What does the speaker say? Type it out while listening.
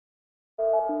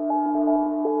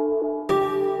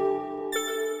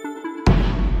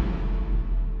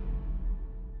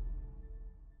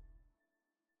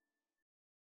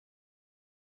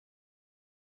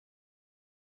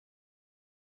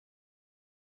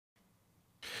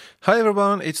Hi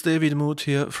everyone, it's David Mood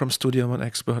here from Studio One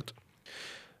Expert.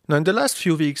 Now in the last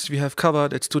few weeks we have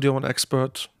covered at Studio One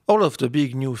Expert all of the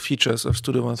big new features of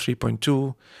Studio One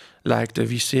 3.2, like the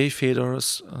VCA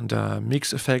faders, the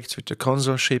mix effects with the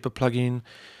console shaper plugin,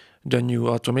 the new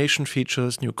automation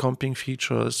features, new comping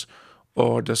features,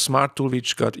 or the smart tool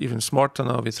which got even smarter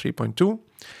now with 3.2.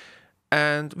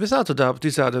 And without a doubt,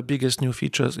 these are the biggest new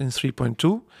features in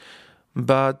 3.2.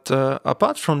 But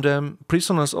apart from them,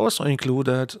 PreSonus also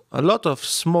included a lot of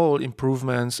small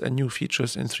improvements and new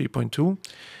features in 3.2.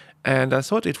 And I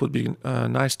thought it would be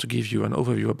nice to give you an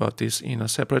overview about this in a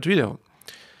separate video.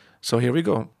 So here we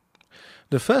go.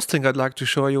 The first thing I'd like to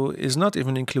show you is not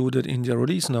even included in the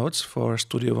release notes for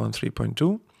Studio One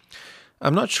 3.2.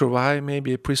 I'm not sure why.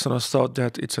 Maybe PreSonus thought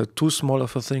that it's too small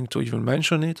of a thing to even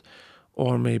mention it,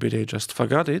 or maybe they just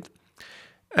forgot it.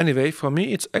 Anyway, for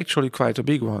me, it's actually quite a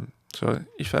big one. So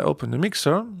if I open the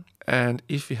mixer and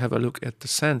if we have a look at the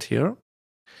send here,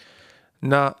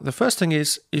 now the first thing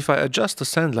is if I adjust the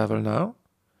send level now,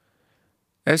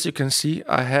 as you can see,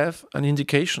 I have an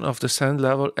indication of the send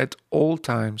level at all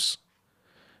times.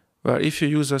 Where if you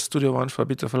use a Studio One for a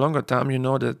bit of a longer time, you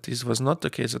know that this was not the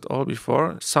case at all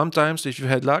before. Sometimes if you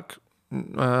had luck,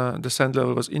 the send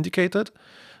level was indicated,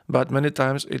 but many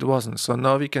times it wasn't. So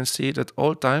now we can see it at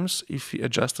all times if we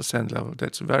adjust the send level.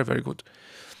 That's very, very good.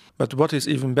 But what is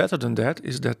even better than that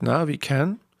is that now we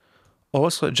can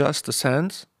also adjust the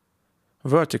send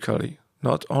vertically,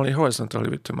 not only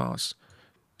horizontally with the mouse.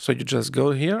 So you just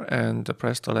go here and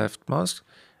press the left mouse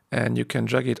and you can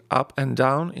drag it up and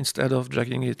down instead of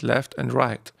dragging it left and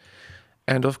right.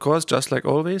 And of course, just like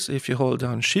always, if you hold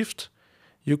down Shift,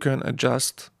 you can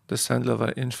adjust the send level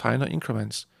in finer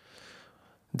increments.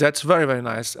 That's very, very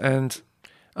nice. And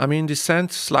I mean, the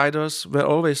send sliders were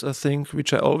always a thing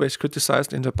which I always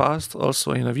criticized in the past,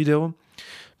 also in a video,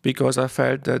 because I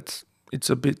felt that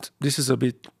this is a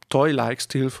bit toy-like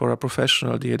still for a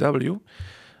professional DAW.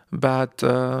 But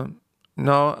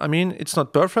now, I mean, it's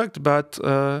not perfect, but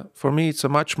for me, it's a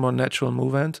much more natural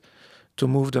movement to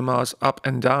move the mouse up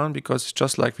and down, because it's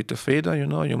just like with the fader, you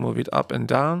know, you move it up and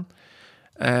down.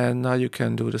 And now you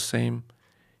can do the same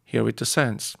here with the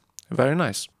sends. Very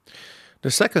nice. The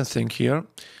second thing here,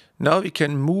 now we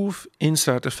can move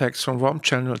insert effects from one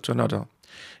channel to another.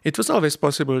 It was always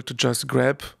possible to just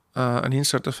grab an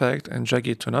insert effect and drag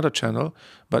it to another channel,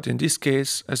 but in this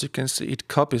case, as you can see, it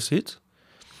copies it.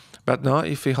 But now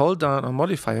if we hold down a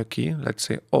modifier key, let's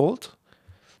say Alt,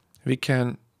 we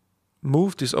can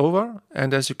move this over,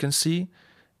 and as you can see,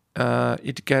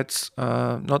 it gets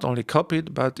not only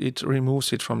copied, but it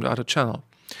removes it from the other channel.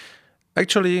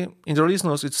 Actually, in the release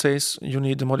notes it says you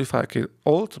need the modifier key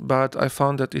Alt, but I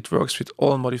found that it works with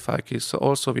all modifier keys, so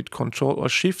also with Control or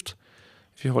Shift.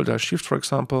 If you hold down Shift, for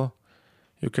example,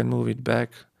 you can move it back,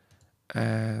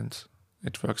 and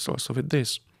it works also with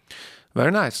this.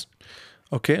 Very nice.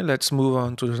 Okay, let's move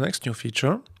on to the next new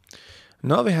feature.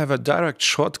 Now we have a direct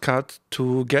shortcut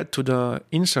to get to the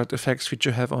insert effects which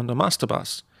you have on the master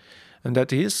bus. And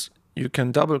that is, you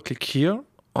can double click here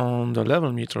on the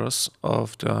level meters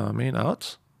of the main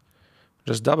out.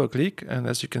 Just double click, and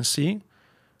as you can see,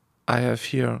 I have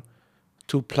here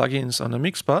two plugins on the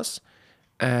mix bus,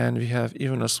 and we have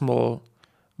even a small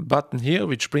button here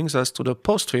which brings us to the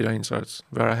post fader inserts,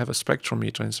 where I have a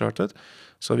spectrometer inserted.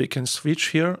 So we can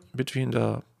switch here between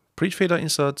the pre-fader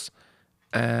inserts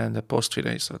and the post fader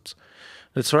inserts.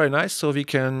 That's very nice, so we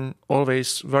can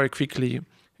always very quickly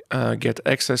get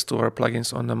access to our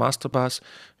plugins on the master bus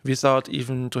without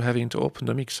even having to open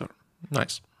the mixer.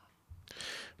 Nice.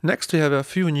 Next, we have a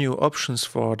few new options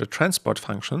for the transport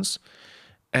functions,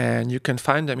 and you can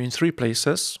find them in three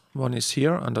places. One is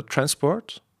here under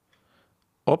Transport,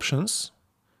 Options,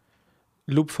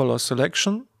 Loop Follow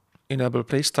Selection, Enable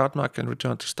Play Start Mark and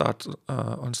Return to Start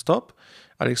on Stop.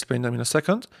 I'll explain them in a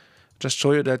second. Just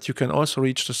show you that you can also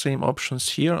reach the same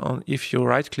options here if you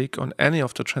right click on any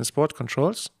of the transport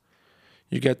controls.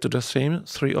 You get to the same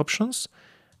three options,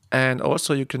 and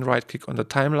also you can right click on the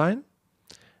timeline,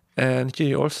 and here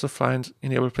you also find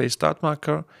Enable Play Start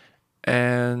Marker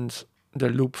and the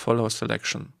Loop Follow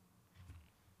Selection.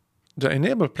 The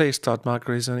Enable Play Start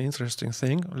Marker is an interesting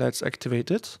thing. Let's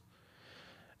activate it,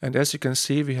 and as you can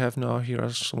see, we have now here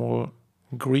a small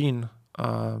green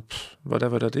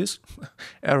whatever that is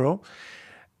arrow,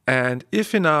 and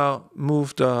if we now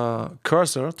move the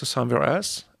cursor to somewhere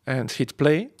else and hit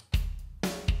play,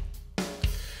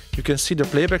 you can see the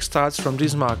playback starts from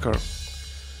this marker.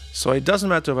 So it doesn't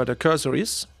matter where the cursor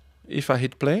is. If I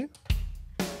hit play,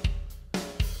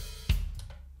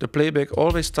 the playback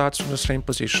always starts from the same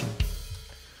position.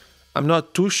 I'm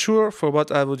not too sure for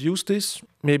what I would use this.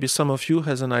 Maybe some of you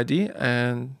has an idea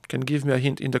and can give me a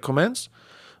hint in the comments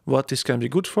what this can be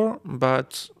good for,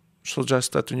 but so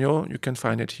just that you know, you can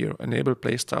find it here. Enable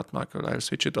play start marker. I'll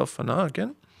switch it off for now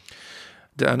again.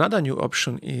 Another new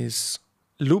option is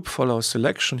loop follow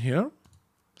selection here.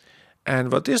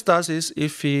 And what this does is,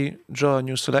 if we draw a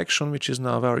new selection, which is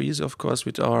now very easy, of course,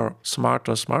 with our Smart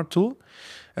tool,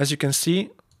 as you can see,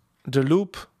 the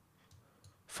loop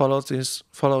follows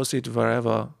it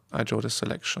wherever I draw the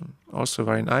selection. Also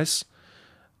very nice,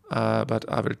 but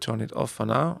I will turn it off for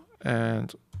now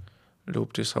and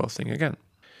loop this whole thing again.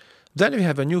 Then we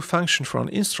have a new function for an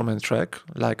instrument track,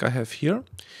 like I have here.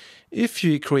 If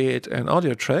you create an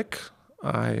audio track,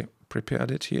 I prepared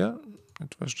it here,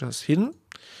 it was just hidden.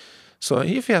 So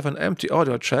if you have an empty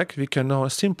audio track, we can now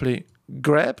simply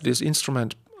grab this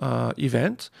instrument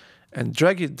event and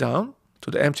drag it down to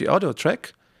the empty audio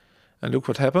track, and look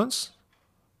what happens.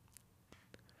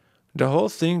 The whole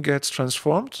thing gets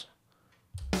transformed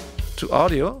to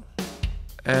audio,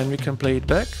 and we can play it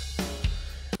back.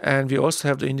 And we also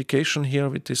have the indication here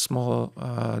with these small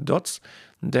dots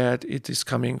that it is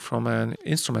coming from an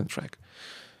instrument track.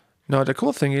 Now the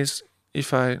cool thing is,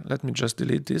 let me just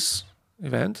delete this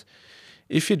event.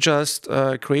 If you just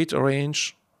create a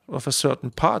range of a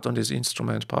certain part on this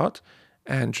instrument part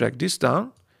and drag this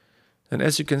down, then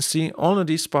as you can see, only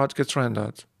this part gets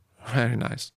rendered. Very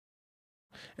nice.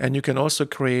 And you can also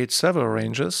create several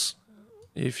ranges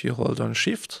if you hold on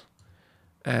Shift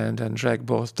and then drag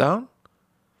both down.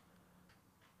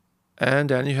 And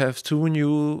then you have two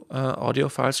new audio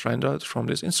files rendered from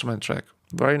this instrument track.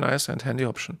 Very nice and handy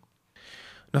option.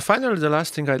 Now finally, the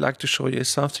last thing I'd like to show you is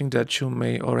something that you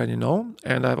may already know,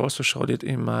 and I've also showed it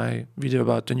in my video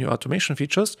about the new automation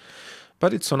features,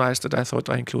 but it's so nice that I thought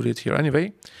I include it here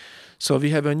anyway. So we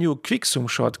have a new quick zoom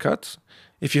shortcut.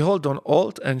 If you hold on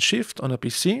Alt and Shift on a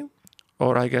PC,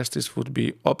 or I guess this would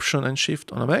be Option and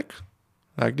Shift on a Mac,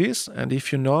 like this, and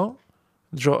if you now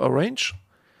draw a range,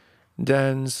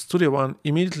 then Studio One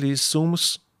immediately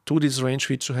zooms to this range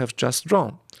which you have just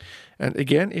drawn. And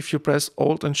again, if you press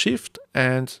Alt and Shift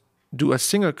and do a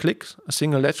single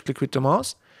left click with the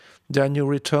mouse, then you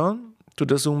return to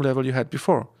the zoom level you had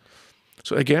before.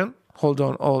 So again, hold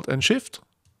on Alt and Shift,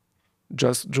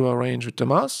 just draw a range with the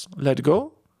mouse, let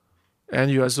go,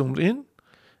 and you are zoomed in.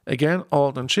 Again,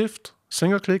 Alt and Shift,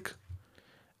 single click,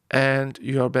 and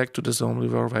you are back to the zoom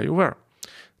level where you were.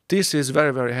 This is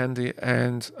very, very handy,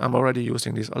 and I'm already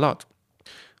using this a lot.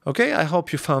 Okay, I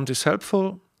hope you found this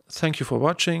helpful. Thank you for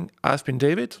watching. I've been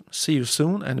David. See you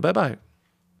soon, and bye-bye.